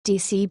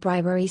D.C.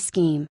 bribery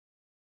scheme.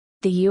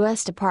 The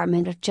U.S.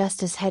 Department of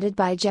Justice headed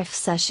by Jeff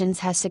Sessions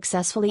has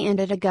successfully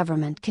ended a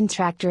government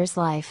contractor's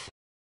life.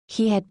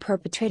 He had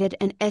perpetrated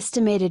an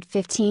estimated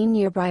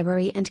 15-year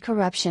bribery and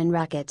corruption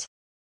racket.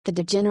 The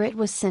degenerate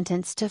was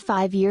sentenced to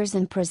 5 years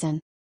in prison.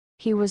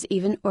 He was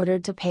even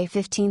ordered to pay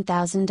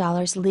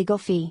 $15,000 legal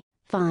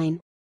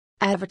fine.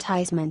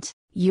 Advertisement: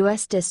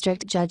 U.S.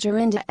 District Judge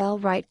Arinda L.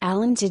 Wright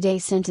Allen today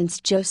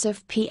sentenced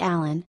Joseph P.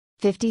 Allen,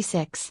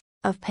 56,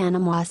 of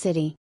Panama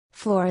City,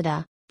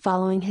 Florida,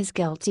 following his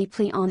guilty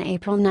plea on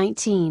April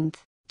 19,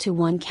 to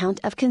one count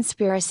of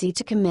conspiracy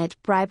to commit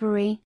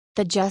bribery,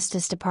 the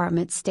Justice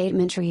Department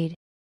statement read.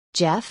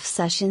 Jeff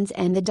Sessions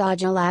and the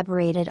DOJ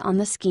elaborated on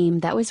the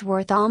scheme that was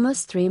worth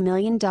almost $3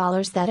 million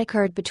that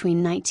occurred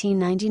between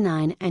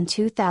 1999 and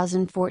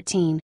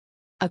 2014.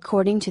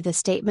 According to the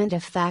statement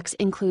of facts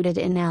included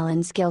in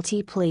Allen's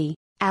guilty plea,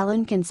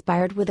 Allen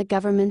conspired with a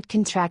government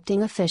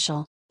contracting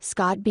official,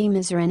 Scott B.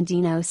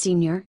 Miserandino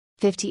Sr.,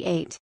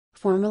 58,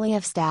 formerly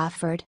of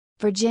Stafford,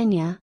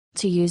 Virginia,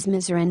 to use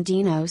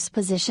Miserandino's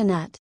position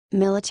at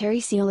Military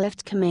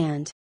Sealift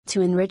Command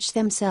to enrich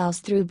themselves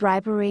through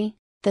bribery,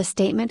 the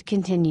statement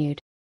continued.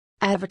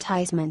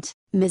 Advertisement: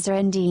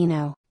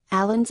 Miserandino,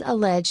 Allen's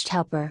alleged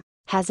helper,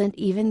 hasn't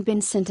even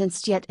been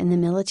sentenced yet in the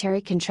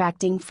military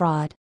contracting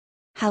fraud.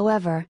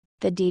 However,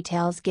 the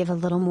details give a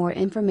little more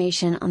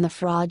information on the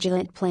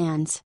fraudulent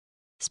plans.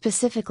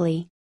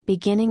 Specifically,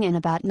 beginning in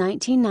about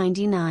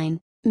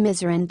 1999,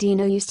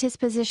 Miserandino used his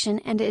position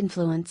and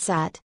influence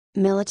at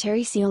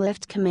Military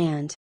Sealift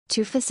Command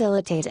to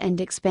facilitate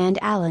and expand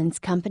Allen's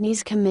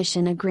company's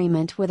commission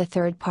agreement with a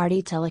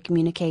third-party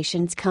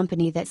telecommunications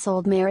company that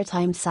sold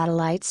maritime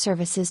satellite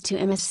services to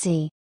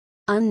MSC.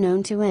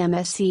 Unknown to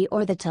MSC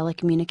or the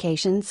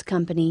telecommunications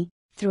company,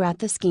 throughout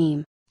the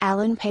scheme,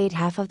 Allen paid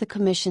half of the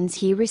commissions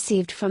he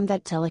received from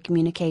that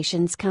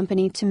telecommunications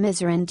company to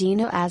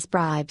Miserandino as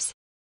bribes.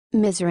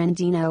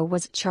 Miserandino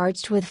was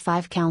charged with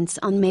 5 counts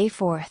on May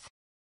 4.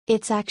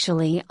 It's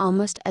actually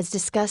almost as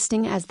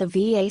disgusting as the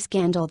VA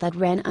scandal that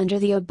ran under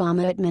the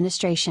Obama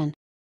administration.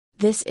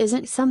 This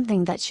isn't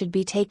something that should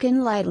be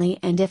taken lightly,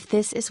 and if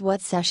this is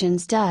what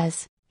Sessions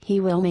does, he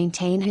will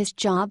maintain his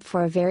job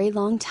for a very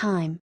long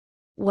time.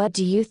 What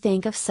do you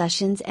think of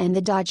Sessions and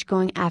the DOJ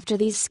going after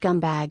these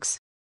scumbags?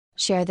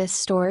 Share this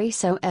story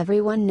so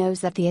everyone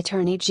knows that the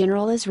Attorney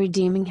General is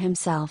redeeming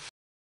himself.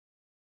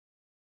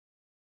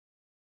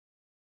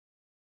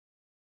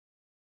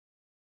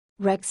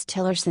 Rex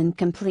Tillerson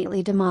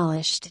completely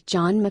demolished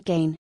John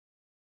McCain.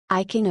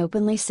 I can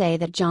openly say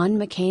that John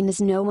McCain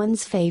is no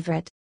one's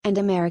favorite, and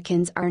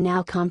Americans are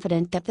now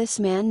confident that this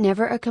man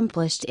never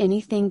accomplished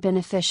anything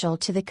beneficial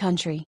to the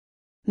country.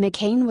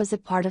 McCain was a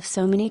part of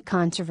so many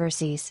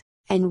controversies,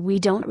 and we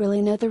don't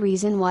really know the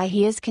reason why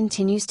he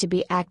continues to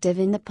be active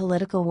in the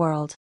political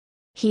world.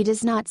 He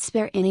does not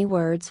spare any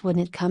words when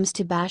it comes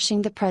to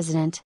bashing the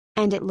president,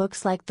 and it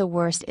looks like the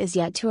worst is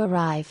yet to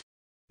arrive.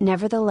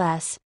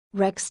 Nevertheless,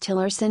 Rex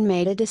Tillerson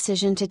made a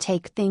decision to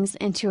take things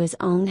into his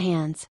own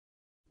hands.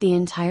 The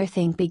entire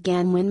thing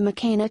began when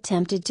McCain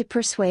attempted to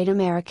persuade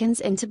Americans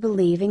into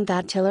believing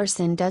that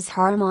Tillerson does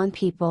harm on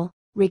people,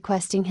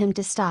 requesting him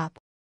to stop.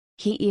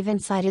 He even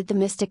cited the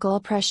mystical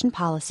oppression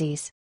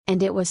policies,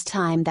 and it was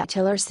time that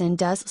Tillerson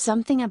does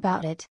something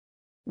about it.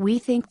 We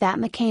think that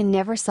McCain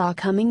never saw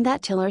coming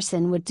that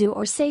Tillerson would do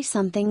or say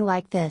something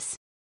like this.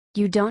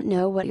 You don't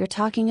know what you're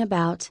talking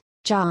about,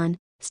 John,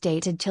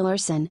 stated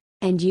Tillerson,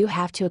 and you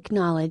have to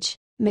acknowledge,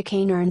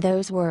 McCain earned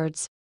those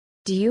words.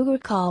 Do you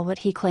recall what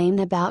he claimed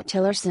about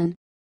Tillerson?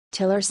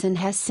 Tillerson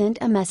has sent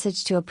a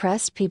message to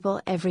oppressed people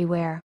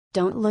everywhere.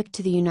 Don't look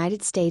to the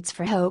United States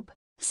for hope,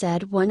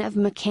 said one of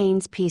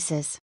McCain's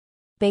pieces.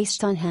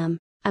 Based on him,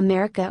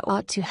 America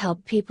ought to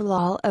help people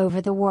all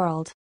over the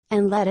world,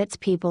 and let its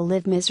people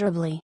live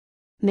miserably.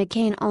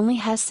 McCain only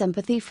has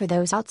sympathy for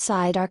those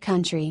outside our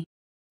country.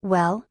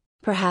 Well,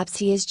 perhaps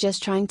he is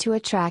just trying to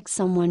attract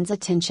someone's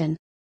attention.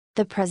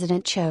 The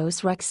president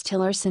chose Rex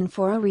Tillerson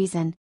for a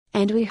reason,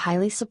 and we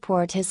highly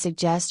support his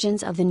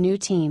suggestions of the new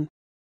team.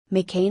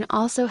 McCain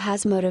also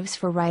has motives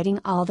for writing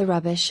all the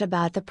rubbish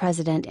about the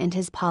president and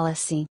his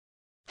policy.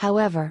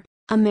 However,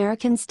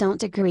 Americans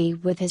don't agree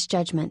with his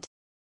judgment.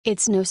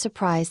 It's no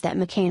surprise that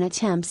McCain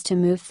attempts to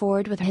move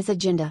forward with his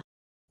agenda.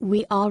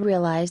 We all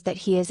realize that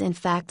he is in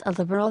fact a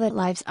liberal that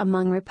lives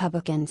among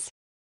Republicans.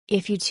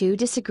 If you too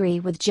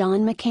disagree with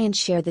John McCain,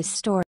 share this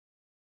story.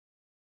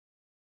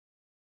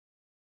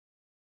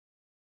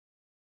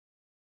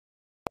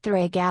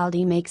 Trey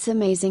Gowdy makes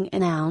amazing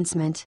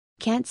announcement,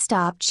 can't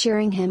stop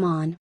cheering him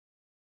on.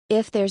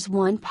 If there's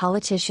one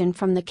politician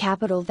from the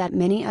Capitol that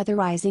many other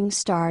rising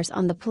stars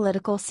on the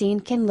political scene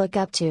can look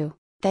up to,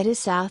 that is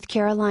South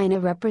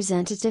Carolina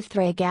Representative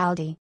Trey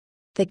Gowdy.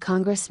 The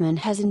congressman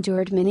has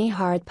endured many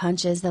hard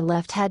punches the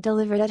left had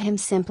delivered at him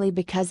simply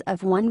because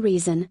of one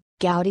reason: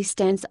 Gowdy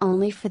stands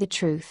only for the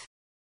truth.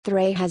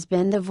 Trey has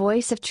been the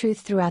voice of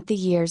truth throughout the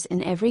years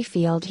in every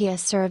field he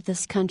has served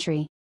this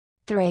country.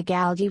 Trey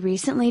Gowdy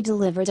recently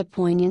delivered a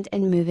poignant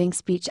and moving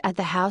speech at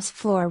the House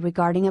floor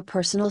regarding a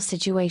personal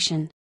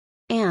situation.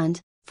 And,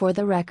 for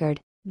the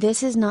record,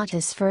 This is not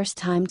his first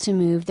time to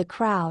move the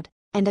crowd,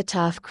 and a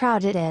tough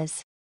crowd it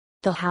is.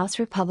 The House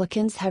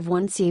Republicans have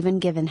once even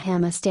given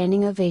him a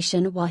standing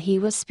ovation while he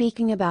was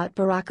speaking about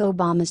Barack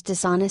Obama's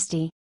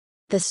dishonesty.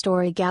 The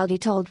story Gowdy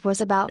told was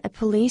about a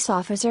police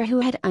officer who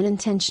had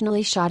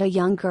unintentionally shot a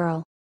young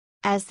girl.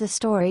 As the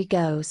story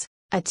goes,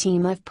 a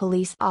team of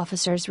police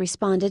officers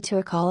responded to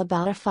a call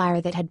about a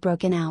fire that had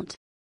broken out.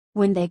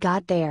 When they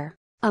got there,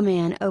 a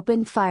man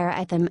opened fire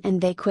at them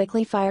and they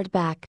quickly fired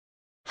back.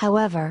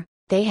 However,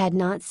 they had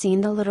not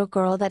seen the little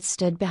girl that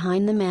stood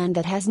behind the man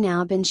that has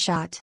now been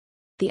shot.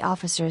 The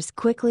officers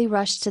quickly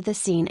rushed to the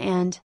scene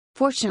and,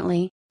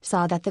 fortunately,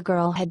 saw that the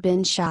girl had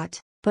been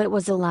shot, but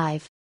was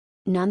alive.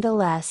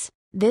 Nonetheless,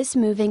 this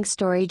moving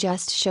story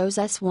just shows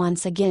us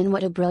once again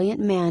what a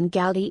brilliant man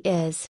Gowdy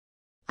is.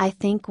 I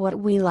think what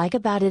we like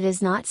about it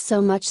is not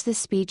so much the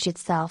speech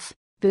itself,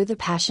 but the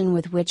passion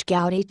with which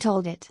Gowdy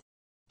told it.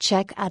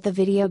 Check out the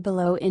video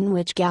below in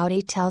which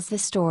Gowdy tells the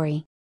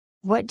story.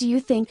 What do you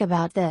think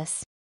about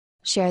this?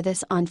 Share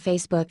this on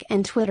Facebook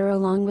and Twitter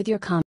along with your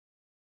comments.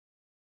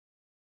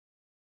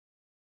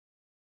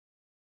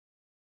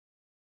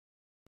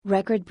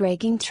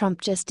 Record-breaking: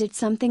 Trump just did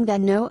something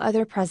that no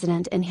other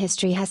president in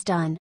history has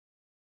done.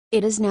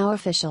 It is now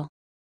official.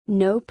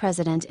 No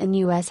president in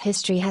U.S.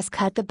 history has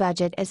cut the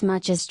budget as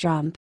much as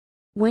Trump.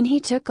 When he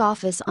took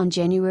office on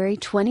January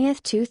 20,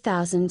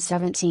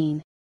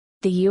 2017,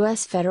 the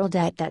U.S. federal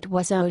debt that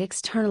was owed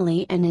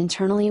externally and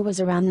internally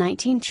was around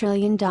 $19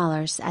 trillion at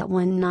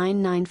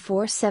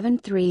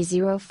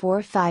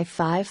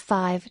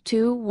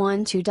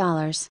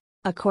 $1,9473045555212,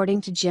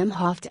 according to Jim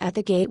Hoft at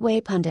the Gateway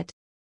Pundit.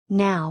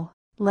 Now,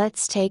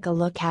 let's take a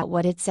look at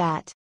what it's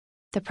at.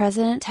 The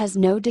president has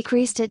now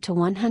decreased it to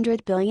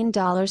 $100 billion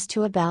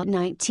to about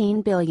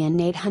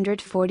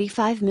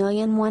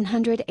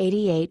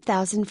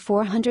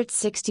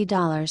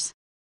 $19,845,188,460.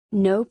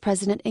 No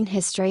president in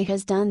history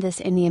has done this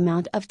in the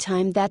amount of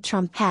time that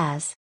Trump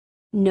has.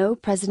 No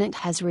president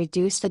has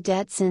reduced the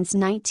debt since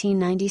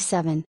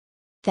 1997.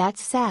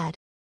 That's sad.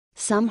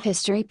 Some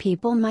history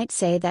people might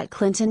say that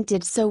Clinton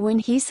did so when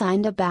he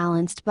signed a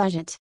balanced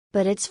budget,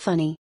 but it's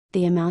funny.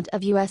 The amount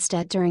of U.S.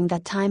 debt during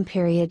that time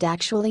period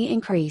actually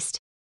increased.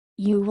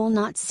 You will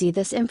not see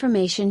this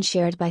information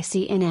shared by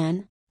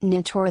CNN,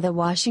 NIT or the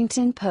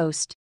Washington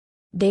Post.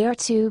 They are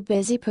too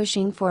busy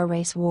pushing for a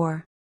race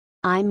war.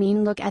 I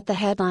mean, look at the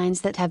headlines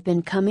that have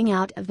been coming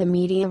out of the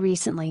media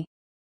recently.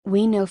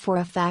 We know for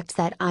a fact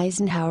that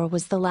Eisenhower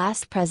was the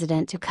last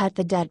president to cut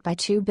the debt by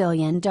 $2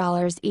 billion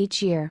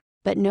each year,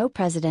 but no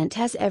president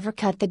has ever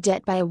cut the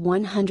debt by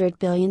 $100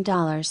 billion.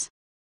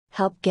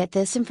 Help get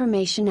this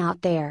information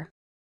out there.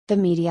 The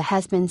media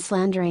has been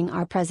slandering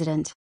our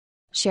president.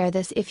 Share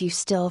this if you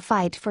still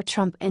fight for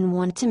Trump and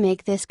want to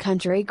make this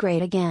country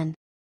great again.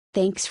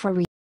 Thanks for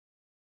reading.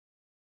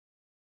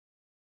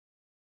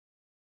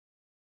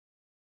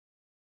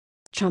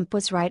 Trump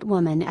was right: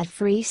 woman at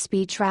free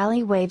speech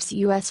rally waves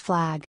U.S.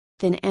 flag,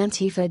 then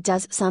Antifa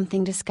does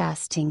something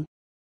disgusting.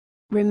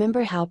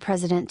 Remember how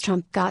President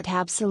Trump got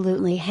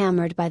absolutely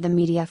hammered by the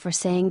media for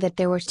saying that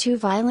there were two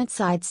violent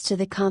sides to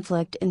the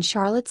conflict in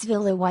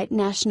Charlottesville: a white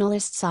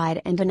nationalist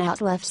side and an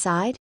out-left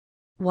side?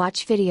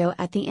 Watch video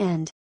at the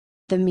end.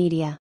 The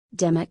media,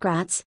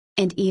 Democrats,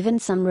 and even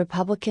some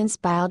Republicans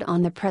piled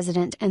on the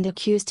president and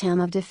accused him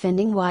of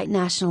defending white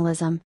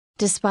nationalism,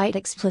 despite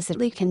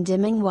explicitly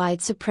condemning white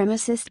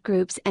supremacist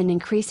groups and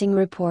increasing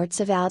reports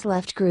of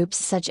out-left groups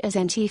such as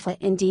Antifa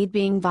indeed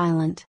being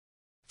violent.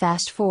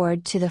 Fast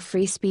forward to the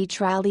free speech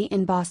rally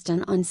in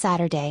Boston on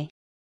Saturday.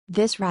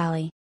 This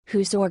rally,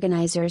 whose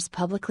organizers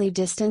publicly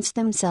distanced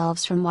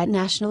themselves from white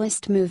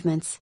nationalist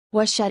movements,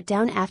 was shut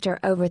down after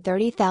over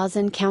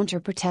 30,000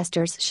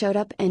 counter-protesters showed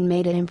up and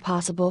made it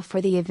impossible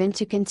for the event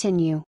to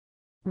continue.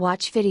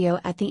 Watch video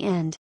at the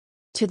end.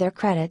 To their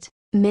credit,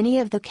 many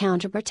of the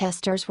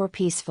counter-protesters were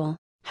peaceful.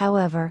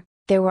 However,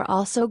 there were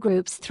also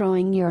groups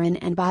throwing urine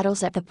and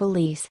bottles at the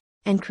police,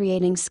 and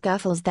creating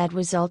scuffles that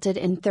resulted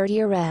in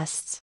 30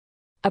 arrests.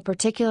 A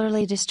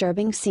particularly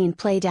disturbing scene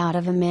played out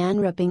of a man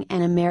ripping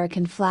an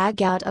American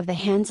flag out of the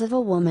hands of a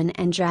woman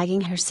and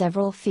dragging her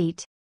several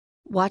feet.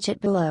 Watch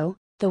it below.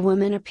 The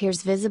woman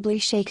appears visibly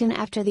shaken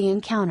after the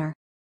encounter.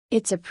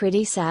 It's a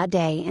pretty sad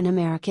day in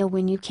America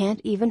when you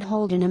can't even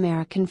hold an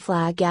American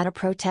flag at a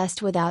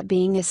protest without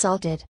being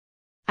assaulted.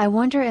 I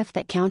wonder if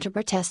that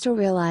counter-protester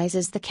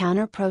realizes the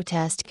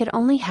counter-protest could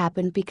only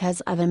happen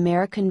because of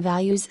American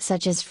values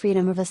such as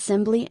freedom of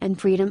assembly and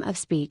freedom of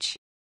speech.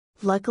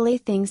 Luckily,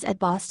 things at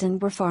Boston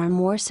were far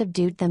more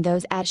subdued than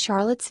those at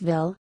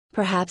Charlottesville,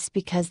 perhaps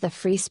because the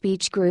free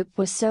speech group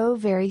was so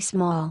very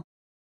small.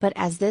 But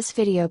as this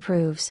video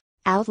proves,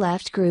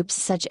 out-left groups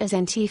such as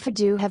Antifa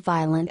do have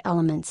violent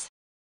elements.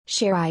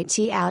 Share it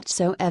out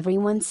so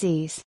everyone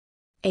sees.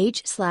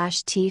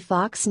 H/T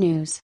Fox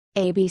News,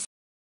 ABC.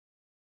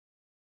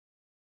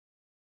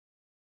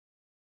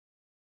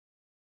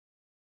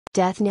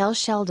 Death knell: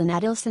 Sheldon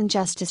Adelson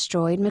just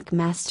destroyed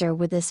McMaster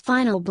with his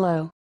final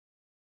blow.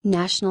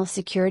 National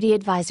Security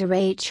Advisor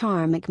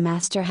H.R.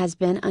 McMaster has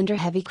been under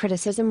heavy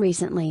criticism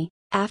recently,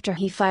 after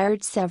he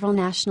fired several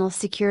National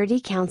Security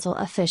Council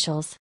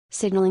officials,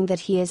 signaling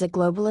that he is a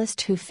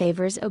globalist who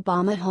favors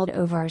Obama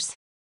holdovers.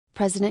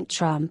 President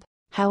Trump,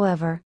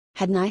 however,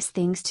 had nice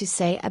things to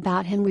say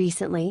about him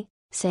recently,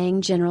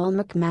 saying General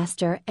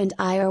McMaster and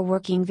I are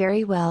working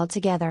very well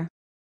together.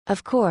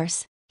 Of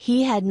course,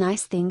 he had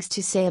nice things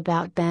to say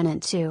about Bannon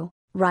too,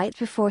 right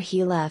before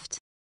he left.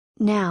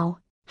 Now,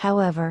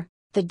 however,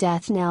 the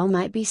death knell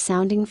might be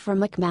sounding for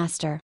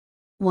McMaster.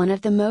 One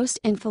of the most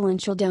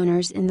influential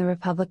donors in the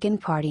Republican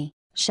Party,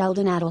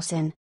 Sheldon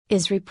Adelson,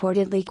 is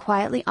reportedly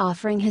quietly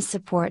offering his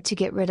support to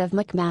get rid of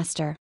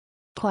McMaster.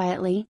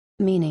 Quietly,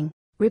 meaning,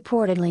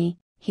 reportedly,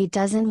 he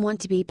doesn't want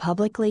to be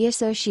publicly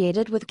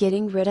associated with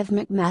getting rid of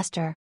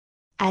McMaster.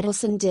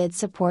 Adelson did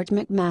support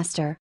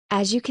McMaster,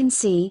 as you can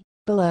see,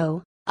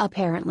 below,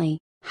 apparently.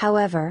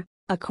 However,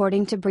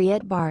 according to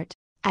Breitbart,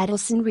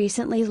 Adelson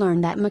recently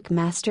learned that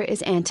McMaster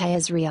is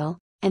anti-Israel,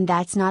 and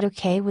that's not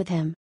okay with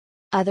him.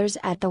 Others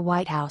at the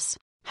White House,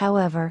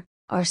 however,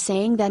 are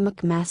saying that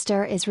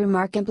McMaster is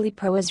remarkably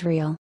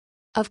pro-Israel.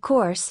 Of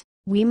course,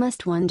 we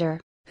must wonder,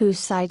 whose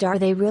side are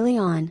they really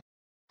on?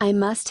 I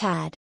must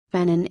add,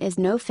 Bannon is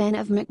no fan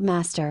of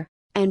McMaster,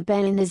 and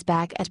Bannon is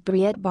back at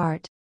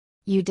Breitbart.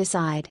 You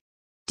decide.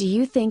 Do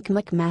you think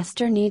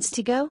McMaster needs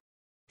to go?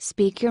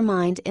 Speak your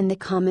mind in the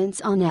comments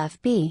on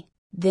FB,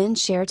 then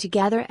share to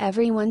gather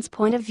everyone's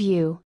point of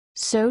view,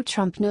 so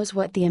Trump knows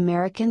what the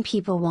American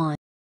people want.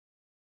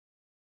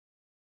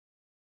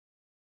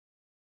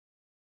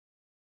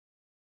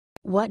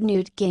 What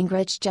Newt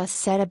Gingrich just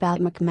said about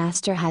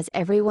McMaster has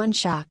everyone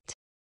shocked.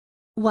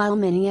 While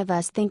many of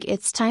us think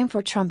it's time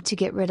for Trump to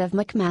get rid of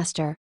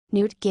McMaster,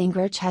 Newt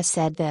Gingrich has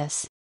said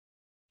this.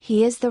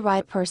 He is the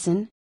right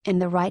person, in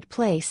the right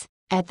place,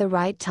 at the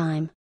right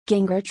time,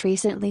 Gingrich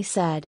recently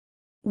said.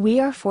 We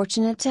are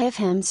fortunate to have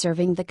him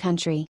serving the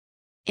country.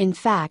 In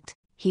fact,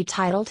 he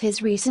titled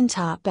his recent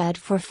op-ed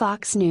for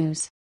Fox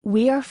News,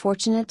 "We are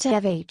fortunate to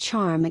have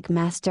H.R.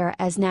 McMaster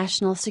as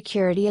National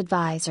Security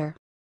Advisor."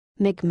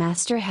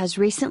 McMaster has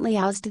recently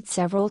ousted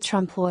several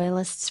Trump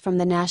loyalists from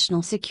the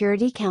National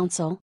Security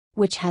Council,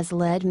 which has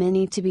led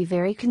many to be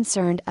very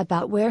concerned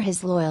about where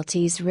his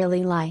loyalties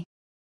really lie.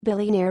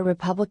 Billionaire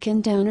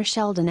Republican donor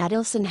Sheldon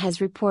Adelson has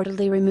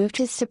reportedly removed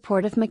his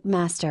support of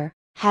McMaster,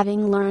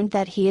 having learned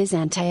that he is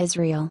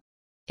anti-Israel.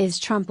 Is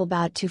Trump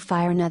about to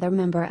fire another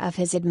member of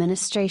his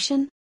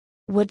administration?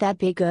 Would that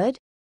be good?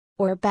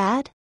 Or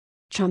bad?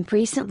 Trump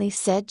recently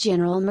said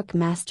General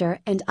McMaster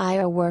and I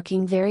are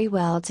working very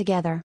well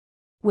together.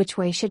 Which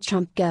way should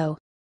Trump go?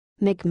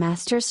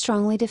 McMaster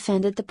strongly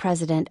defended the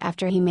president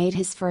after he made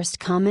his first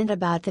comment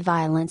about the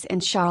violence in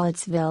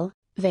Charlottesville,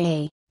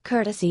 VA,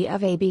 courtesy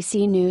of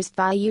ABC News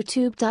via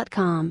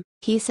YouTube.com.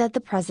 He said the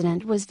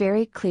president was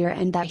very clear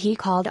and that he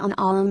called on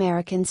all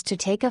Americans to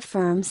take a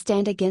firm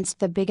stand against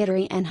the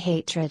bigotry and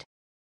hatred.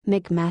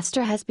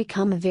 McMaster has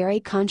become a very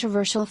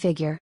controversial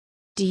figure.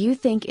 Do you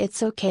think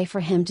it's okay for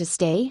him to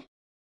stay?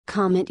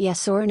 Comment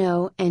yes or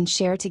no and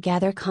share to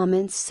gather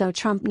comments so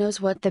Trump knows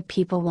what the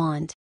people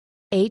want.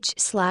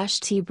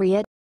 H/T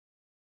Briet